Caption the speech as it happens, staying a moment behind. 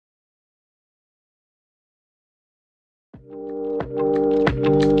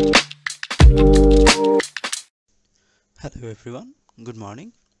Hello everyone, good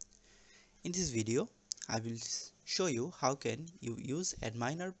morning. In this video, I will show you how can you use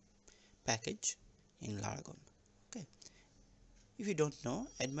adminer package in Laragon. Okay, if you don't know,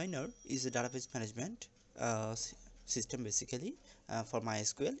 adminer is a database management system basically for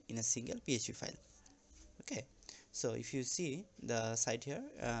MySQL in a single PHP file. Okay, so if you see the site here,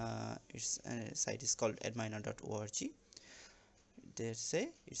 its site is called adminer.org. They say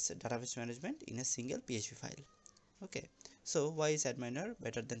it's a database management in a single PHP file. Okay, so why is adminer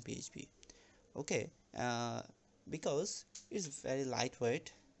better than PHP? Okay, because it's very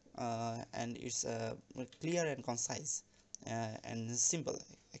lightweight and it's clear and concise and simple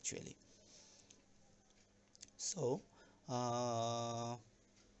actually. So uh,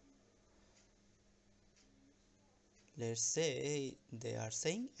 let's say they are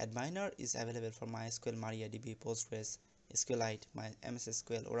saying adminer is available for MySQL, MariaDB, Postgres, SQLite, MS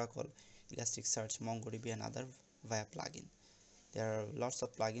SQL, Oracle, Elasticsearch, MongoDB and other via plugin. There are lots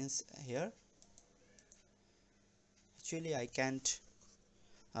of plugins here. Actually I can't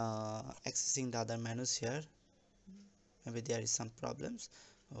accessing the other menus here, maybe there is some problems.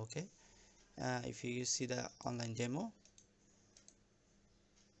 Okay, if you see the online demo,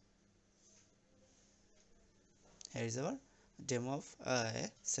 here is our demo of a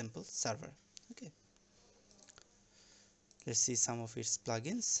simple server. Okay, let's see some of its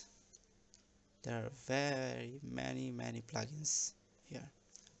plugins. There are very many plugins here.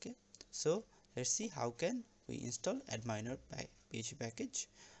 Okay, so let's see how can we install adminer PHP package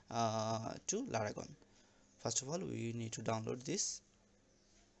to Laragon. First of all, we need to download this.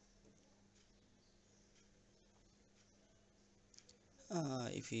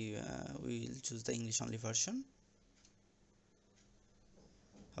 If we will choose the English only version.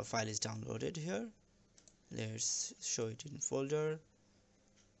 Our file is downloaded here. Let's show it in folder,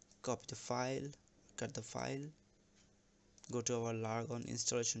 copy the file, cut the file, go to our Laragon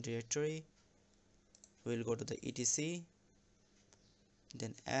installation directory. We'll go to the etc,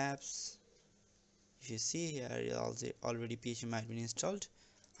 then apps. If you see here already PHP might be installed.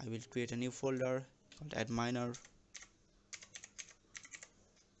 I will create a new folder called adminer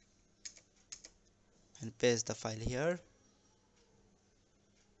and paste the file here.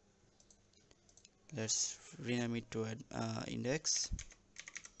 Let's rename it to index.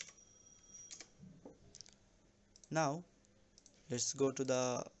 Now let's go to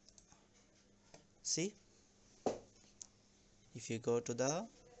the if you go to the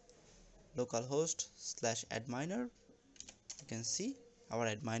localhost /adminer, you can see our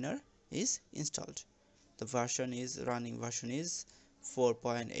adminer is installed. The running version is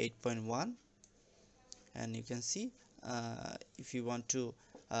 4.8.1, and you can see if you want to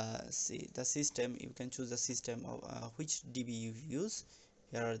see the system, you can choose the system of which DB you use.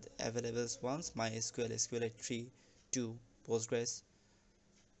 Here are the available ones: MySQL, SQLite 3, 2, Postgres,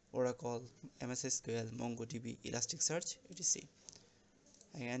 Oracle, MS SQL, MongoDB, Elasticsearch, etc.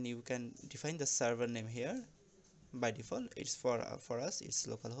 And you can define the server name here. By default, it's for us it's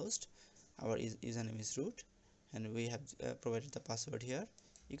localhost. Our username is root, and we have provided the password here.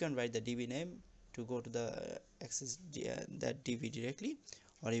 You can write the DB name to go to the access that DB directly,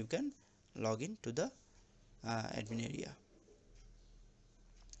 or you can log in to the admin area.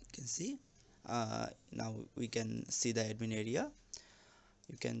 You can see now we can see the admin area.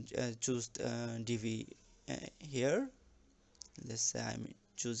 You can choose DB here. Let's say I'm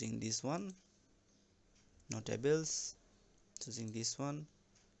choosing this one, no tables, choosing this one.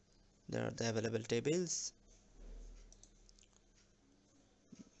 There are the available tables.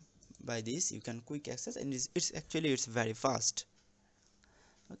 By this you can quick access, and it's very fast.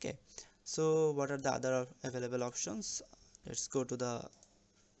 Okay, so what are the other available options? Let's go to the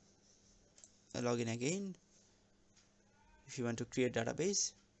login again. If you want to create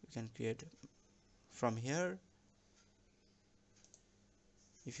database, you can create from here.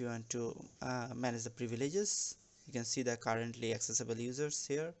 If you want to manage the privileges, you can see the currently accessible users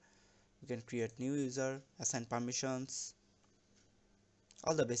here. You can create new user, assign permissions,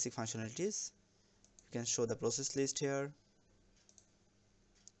 all the basic functionalities. You can show the process list here.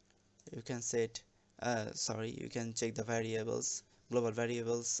 You can set you can check the variables, global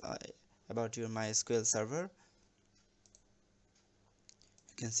variables about your MySQL server.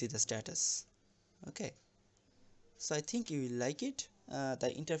 You can see the status. Okay, so I think you will like it.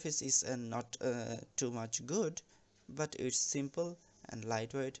 The interface is not too much good, but it's simple and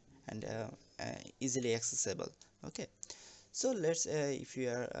lightweight and easily accessible. Okay, so let's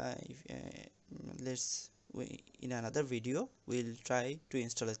in another video we'll try to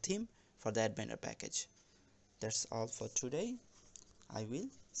install a theme for the adminer package. That's all for today. I will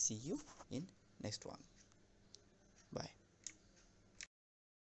see you in next one.